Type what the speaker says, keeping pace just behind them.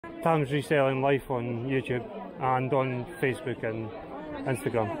Tam's Reselling live on YouTube and on Facebook and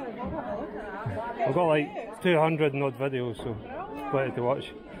Instagram. I've got like 200 and odd videos, so plenty to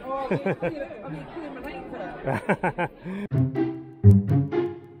watch.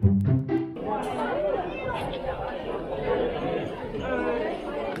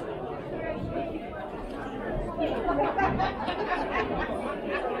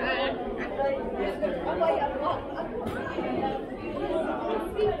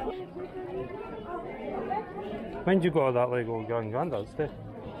 When did you go to that Lego Granddad's day?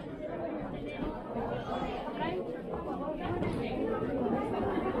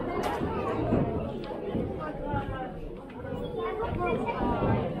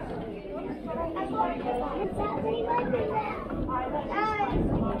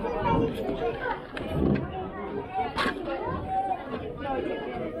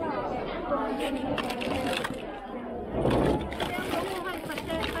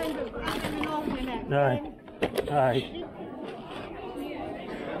 Aye. Aye.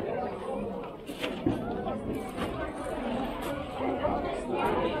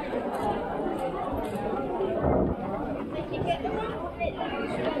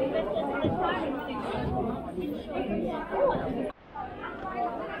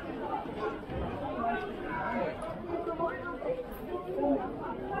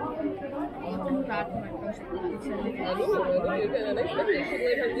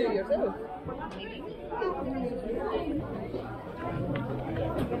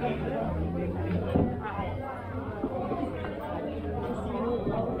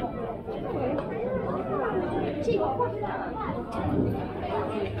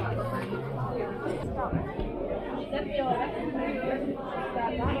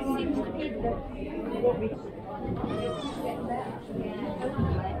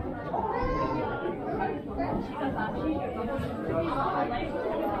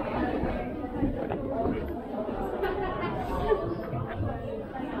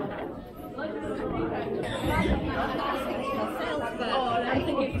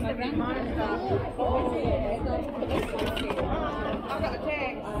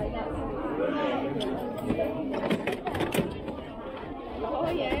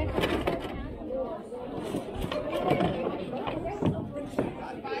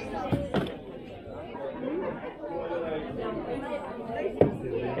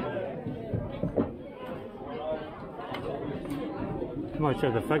 How much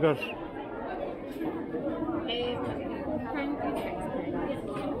are the figures?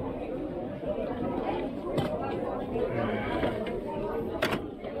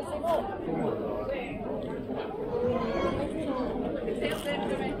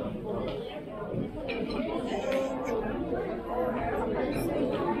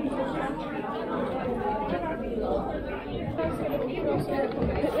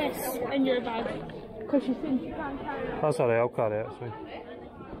 Put this in your bag because you think you can't carry it. That's alright, I'll carry it, actually.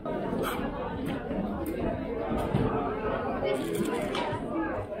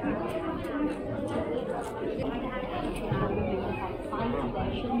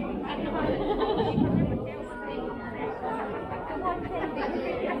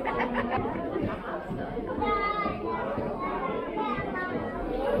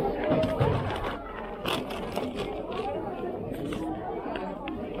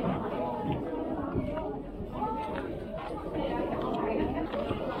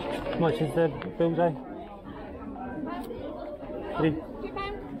 How much is the bullseye? £3?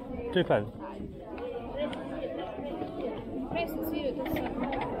 £2.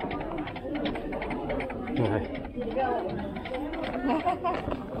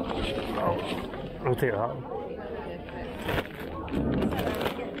 I'll take that.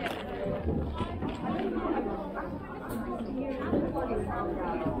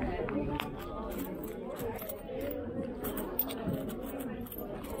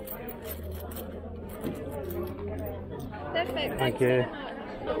 Perfect. Thank you.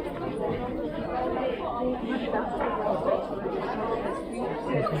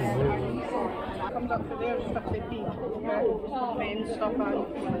 Comes up to there, stuff they feed, men stuff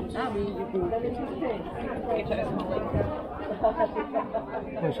and that means you can get it in the lake.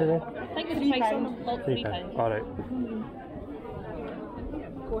 How much is it? I think it's £3. £3. Alright.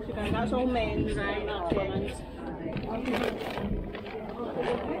 Of course you can, that's all men's, right? Not women's.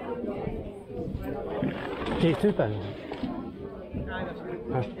 Okay, £2.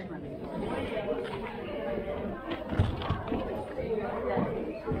 Huh.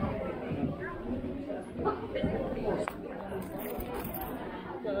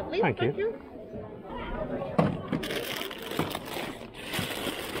 Thank you.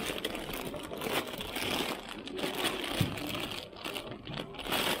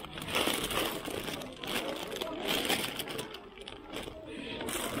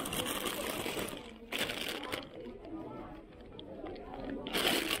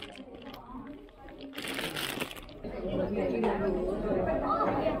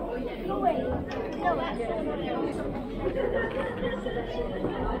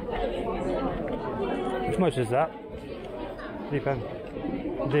 How much is that?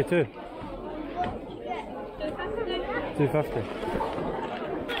 £3. Day 2? 250.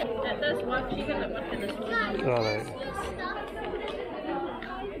 That does work, she got it working this morning. Alright.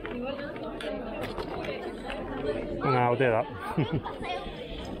 No, I'll do that.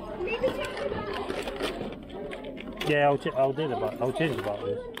 Yeah, I'll do the I'll change the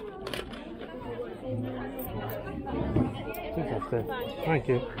batteries. 250. Thank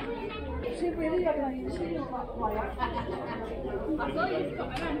you.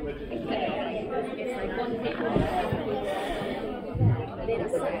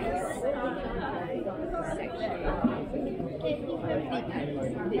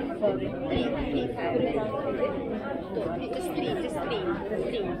 Just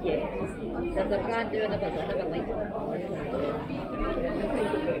three, yeah. There's a brand new and another like.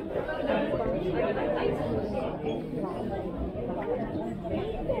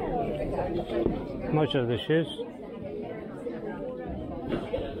 How much are the shoes?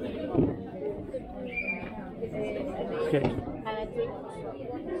 Okay.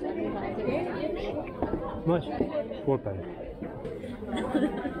 How much? £4.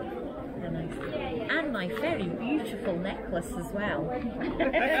 And my very beautiful necklace as well.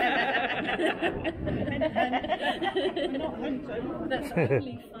 That's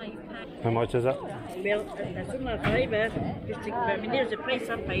only £5. How much is it? Well, it's only a fiver. Just to, I mean, there's the price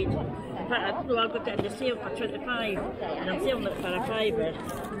I paid. But I don't know, I got it in the sale for 25, and I'm selling it for a fiver.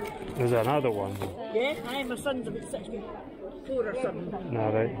 There's another one. Yeah, my son's about 64 or something.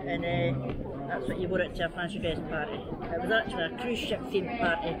 No, right. And that's what you wore it to a fancy dress party. It was actually a cruise ship themed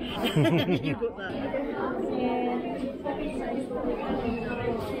party. You got that.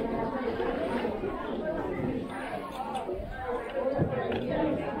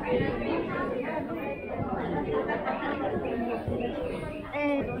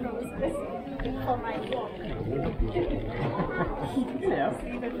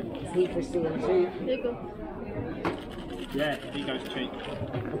 Is he for sale too? There you go. Yeah, he goes cheap.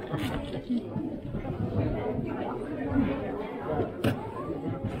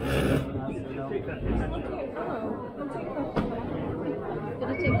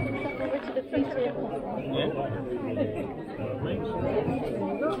 Gonna take some stuff over to the front here.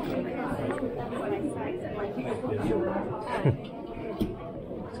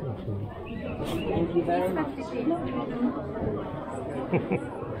 Thank you very much.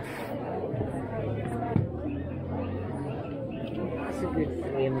 That's a good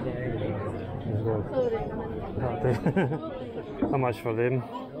frame there. How much for them?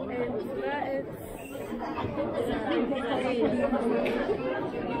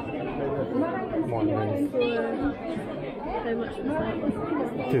 One minute. How much was that?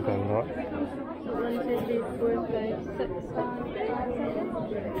 £2, right? 1, 2, 3, 4, 5, 6.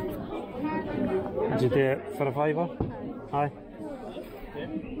 Did you do it for a fiver? Aye.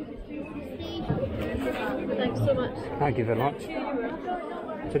 Thanks so much. Thank you very much.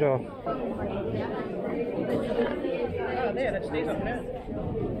 Ta-da. Oh, there, it stays up there.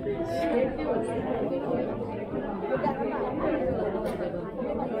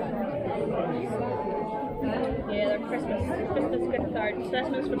 Yeah, they're Christmas gift cards.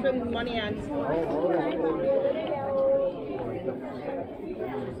 Christmas for putting money in.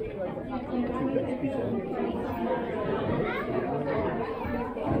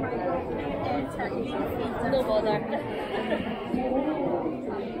 No bother.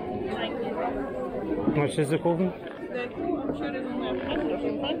 Thank you. How much is the clothing? The coat, I'm sure is only a pound or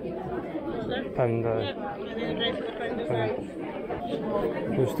something. Pound, Yeah, and then the rest of the pound as well.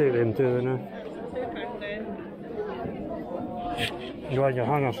 we'll stay them too now. £2 then. You want your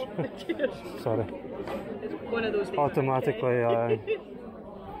hangers? Sorry. It's one of those things. Automatically, there you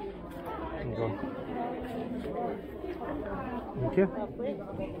go. Thank you.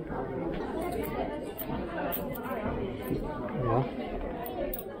 Yeah.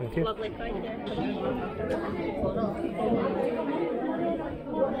 Thank you. Lovely, thank you.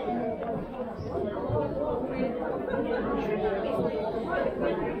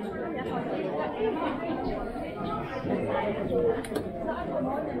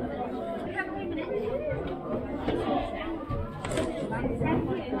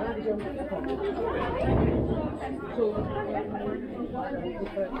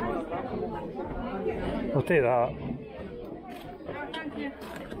 I'll take that.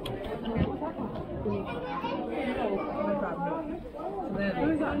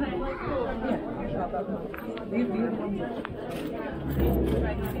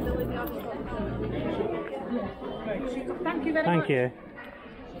 Thank you very much. Thank you.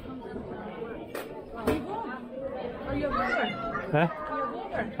 Huh?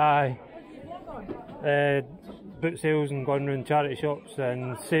 Aye. Boot sales and going around charity shops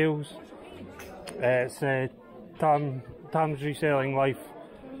and sales. It's Tam's Reselling Life.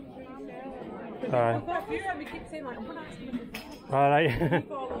 Aye. Alright.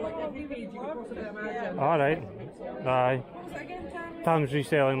 Alright. Aye. Tam's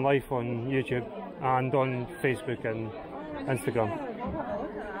Reselling Life on YouTube and on Facebook and Instagram.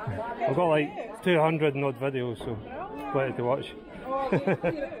 I've got like 200 and odd videos, so plenty to watch.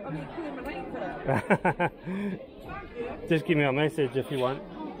 Just give me a message if you want.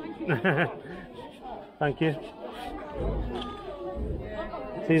 Thank you.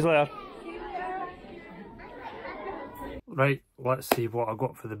 See you later. Right, let's see what I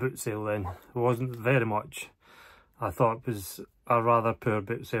got for the boot sale then. It wasn't very much. I thought it was a rather poor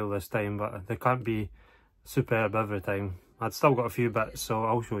boot sale this time, but they can't be superb every time. I'd still got a few bits, so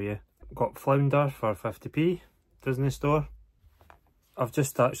I'll show you. Got flounder for 50p, Disney store. I've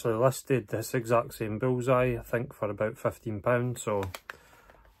just actually listed this exact same bullseye, I think for about £15, so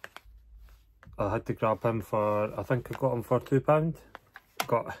I had to grab him for, I think I got him for £2.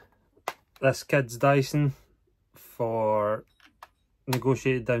 Got this kid's Dyson for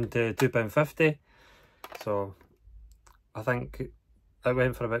negotiated down to £2.50, so I think it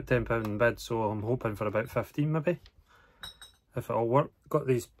went for about £10 in bid, so I'm hoping for about 15 maybe, if it'll work. Got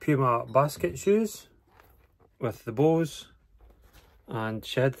these Puma basket shoes with the bows, and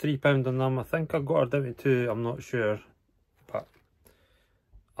she had £3 on them. I think I got her down to 2, I'm not sure, but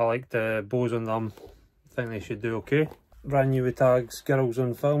I like the bows on them. I think they should do okay. Brand new with tags, girls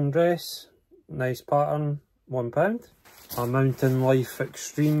on film dress, nice pattern, £1. A Mountain Life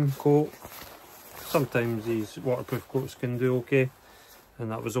Extreme coat. Sometimes these waterproof coats can do okay,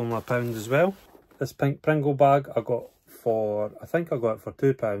 and that was only £1 as well. This pink Pringle bag I got for, I think I got it for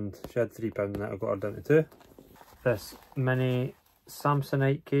 £2. She had £3 in it, I got her down to 2. This mini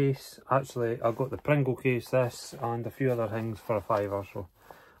Samsonite case, actually I got the Pringle case, this and a few other things for a £5, so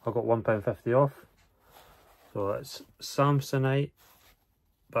I got £1.50 off. So it's Samsonite,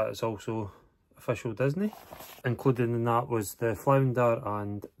 but it's also official Disney. Included in that was the flounder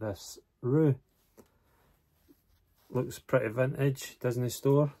and this roo. Looks pretty vintage, Disney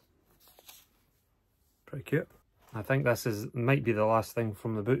store. Pretty cute. I think this might be the last thing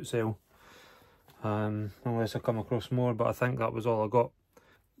from the boot sale. Unless I come across more, but I think that was all I got.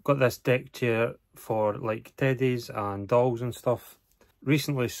 Got this deck chair for like teddies and dolls and stuff.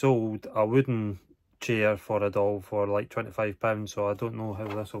 Recently sold a wooden chair for a doll for like £25, so I don't know how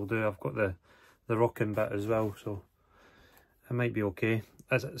this will do. I've got the rocking bit as well, so it might be okay.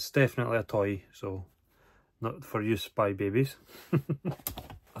 It's definitely a toy, so not for use by babies.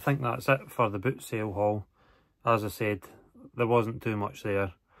 I think that's it for the boot sale haul. As I said, there wasn't too much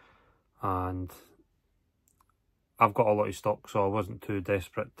there, and I've got a lot of stock, so I wasn't too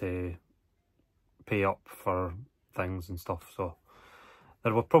desperate to pay up for things and stuff. So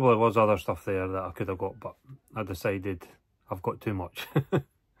there probably was other stuff there that I could have got, but I decided I've got too much.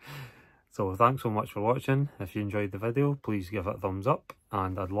 So thanks so much for watching. If you enjoyed the video, please give it a thumbs up,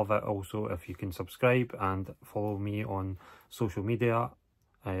 and I'd love it also if you can subscribe and follow me on social media,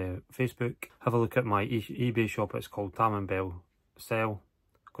 Facebook. Have a look at my eBay shop. It's called Tam and Bell Sell,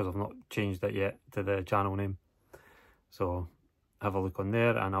 because I've not changed it yet to the channel name. So have a look on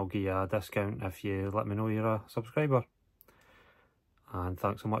there, and I'll give you a discount if you let me know you're a subscriber. And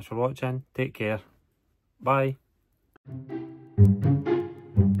thanks so much for watching. Take care. Bye.